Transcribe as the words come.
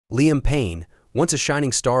Liam Payne, once a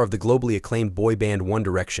shining star of the globally acclaimed boy band One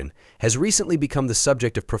Direction, has recently become the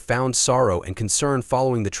subject of profound sorrow and concern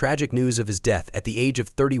following the tragic news of his death at the age of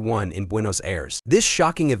 31 in Buenos Aires. This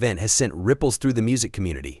shocking event has sent ripples through the music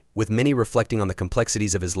community, with many reflecting on the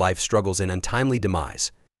complexities of his life struggles and untimely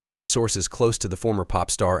demise. Sources close to the former pop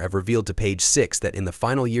star have revealed to Page Six that in the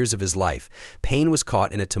final years of his life, Payne was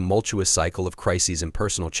caught in a tumultuous cycle of crises and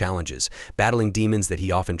personal challenges, battling demons that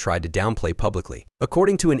he often tried to downplay publicly.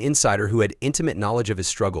 According to an insider who had intimate knowledge of his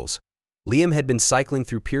struggles, Liam had been cycling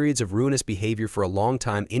through periods of ruinous behavior for a long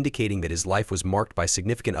time, indicating that his life was marked by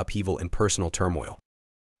significant upheaval and personal turmoil.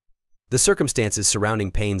 The circumstances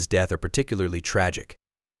surrounding Payne's death are particularly tragic.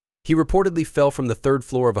 He reportedly fell from the third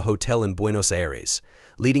floor of a hotel in Buenos Aires,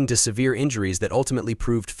 leading to severe injuries that ultimately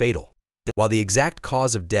proved fatal. While the exact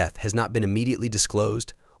cause of death has not been immediately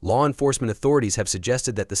disclosed, law enforcement authorities have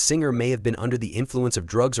suggested that the singer may have been under the influence of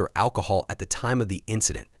drugs or alcohol at the time of the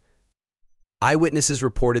incident. Eyewitnesses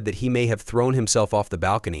reported that he may have thrown himself off the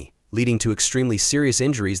balcony, leading to extremely serious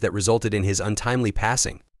injuries that resulted in his untimely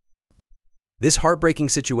passing. This heartbreaking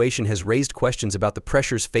situation has raised questions about the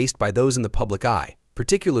pressures faced by those in the public eye,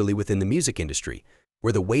 particularly within the music industry,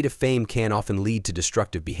 where the weight of fame can often lead to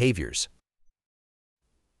destructive behaviors.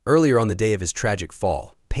 Earlier on the day of his tragic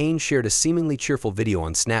fall, Payne shared a seemingly cheerful video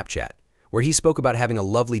on Snapchat, where he spoke about having a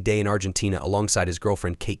lovely day in Argentina alongside his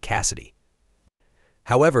girlfriend Kate Cassidy.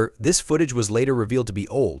 However, this footage was later revealed to be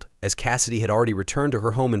old, as Cassidy had already returned to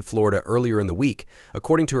her home in Florida earlier in the week,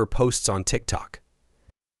 according to her posts on TikTok.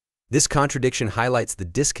 This contradiction highlights the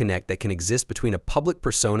disconnect that can exist between a public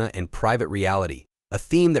persona and private reality, a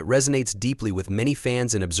theme that resonates deeply with many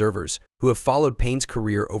fans and observers who have followed Payne's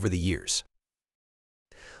career over the years.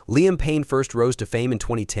 Liam Payne first rose to fame in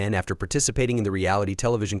 2010 after participating in the reality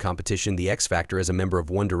television competition The X Factor as a member of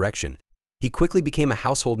One Direction. He quickly became a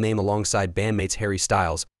household name alongside bandmates Harry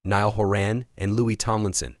Styles, Niall Horan, and Louis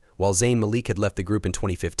Tomlinson, while Zayn Malik had left the group in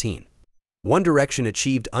 2015. One Direction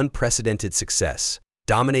achieved unprecedented success,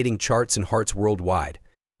 dominating charts and hearts worldwide,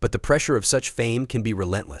 but the pressure of such fame can be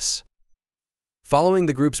relentless. Following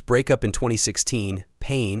the group's breakup in 2016,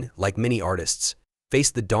 Payne, like many artists,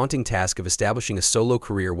 faced the daunting task of establishing a solo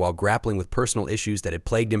career while grappling with personal issues that had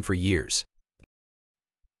plagued him for years.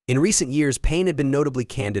 In recent years, Payne had been notably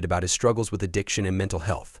candid about his struggles with addiction and mental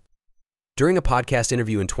health. During a podcast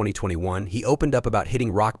interview in 2021, he opened up about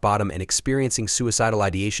hitting rock bottom and experiencing suicidal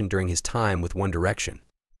ideation during his time with One Direction.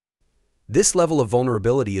 This level of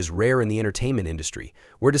vulnerability is rare in the entertainment industry,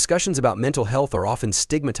 where discussions about mental health are often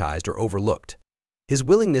stigmatized or overlooked. His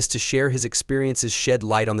willingness to share his experiences shed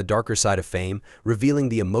light on the darker side of fame, revealing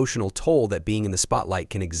the emotional toll that being in the spotlight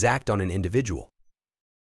can exact on an individual.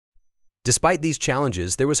 Despite these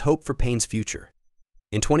challenges, there was hope for Payne's future.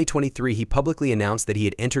 In 2023, he publicly announced that he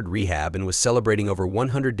had entered rehab and was celebrating over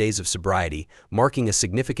 100 days of sobriety, marking a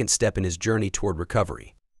significant step in his journey toward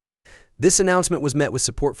recovery. This announcement was met with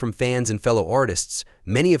support from fans and fellow artists,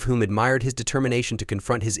 many of whom admired his determination to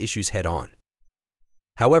confront his issues head-on.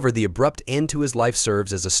 However, the abrupt end to his life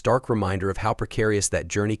serves as a stark reminder of how precarious that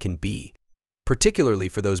journey can be, particularly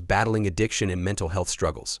for those battling addiction and mental health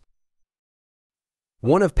struggles.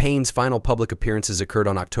 One of Payne's final public appearances occurred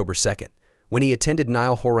on October 2nd, when he attended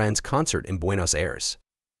Niall Horan's concert in Buenos Aires.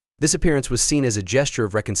 This appearance was seen as a gesture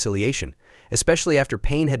of reconciliation, especially after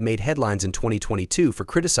Payne had made headlines in 2022 for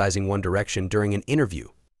criticizing One Direction during an interview.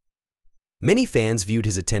 Many fans viewed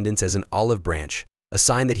his attendance as an olive branch, a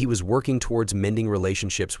sign that he was working towards mending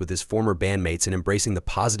relationships with his former bandmates and embracing the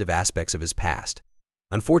positive aspects of his past.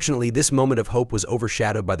 Unfortunately, this moment of hope was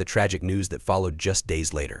overshadowed by the tragic news that followed just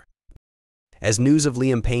days later. As news of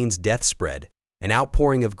Liam Payne's death spread, an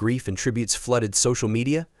outpouring of grief and tributes flooded social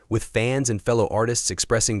media, with fans and fellow artists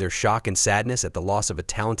expressing their shock and sadness at the loss of a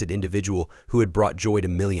talented individual who had brought joy to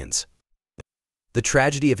millions. The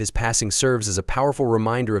tragedy of his passing serves as a powerful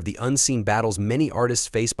reminder of the unseen battles many artists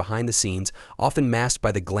face behind the scenes, often masked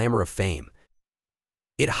by the glamour of fame.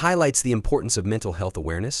 It highlights the importance of mental health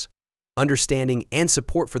awareness, understanding, and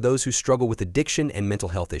support for those who struggle with addiction and mental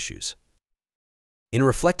health issues. In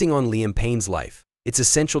reflecting on Liam Payne's life, it's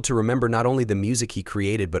essential to remember not only the music he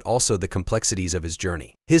created but also the complexities of his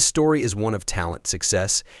journey. His story is one of talent,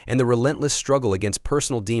 success, and the relentless struggle against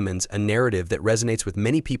personal demons, a narrative that resonates with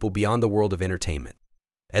many people beyond the world of entertainment.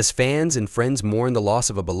 As fans and friends mourn the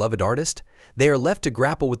loss of a beloved artist, they are left to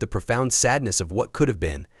grapple with the profound sadness of what could have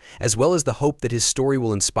been, as well as the hope that his story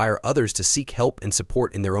will inspire others to seek help and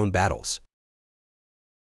support in their own battles.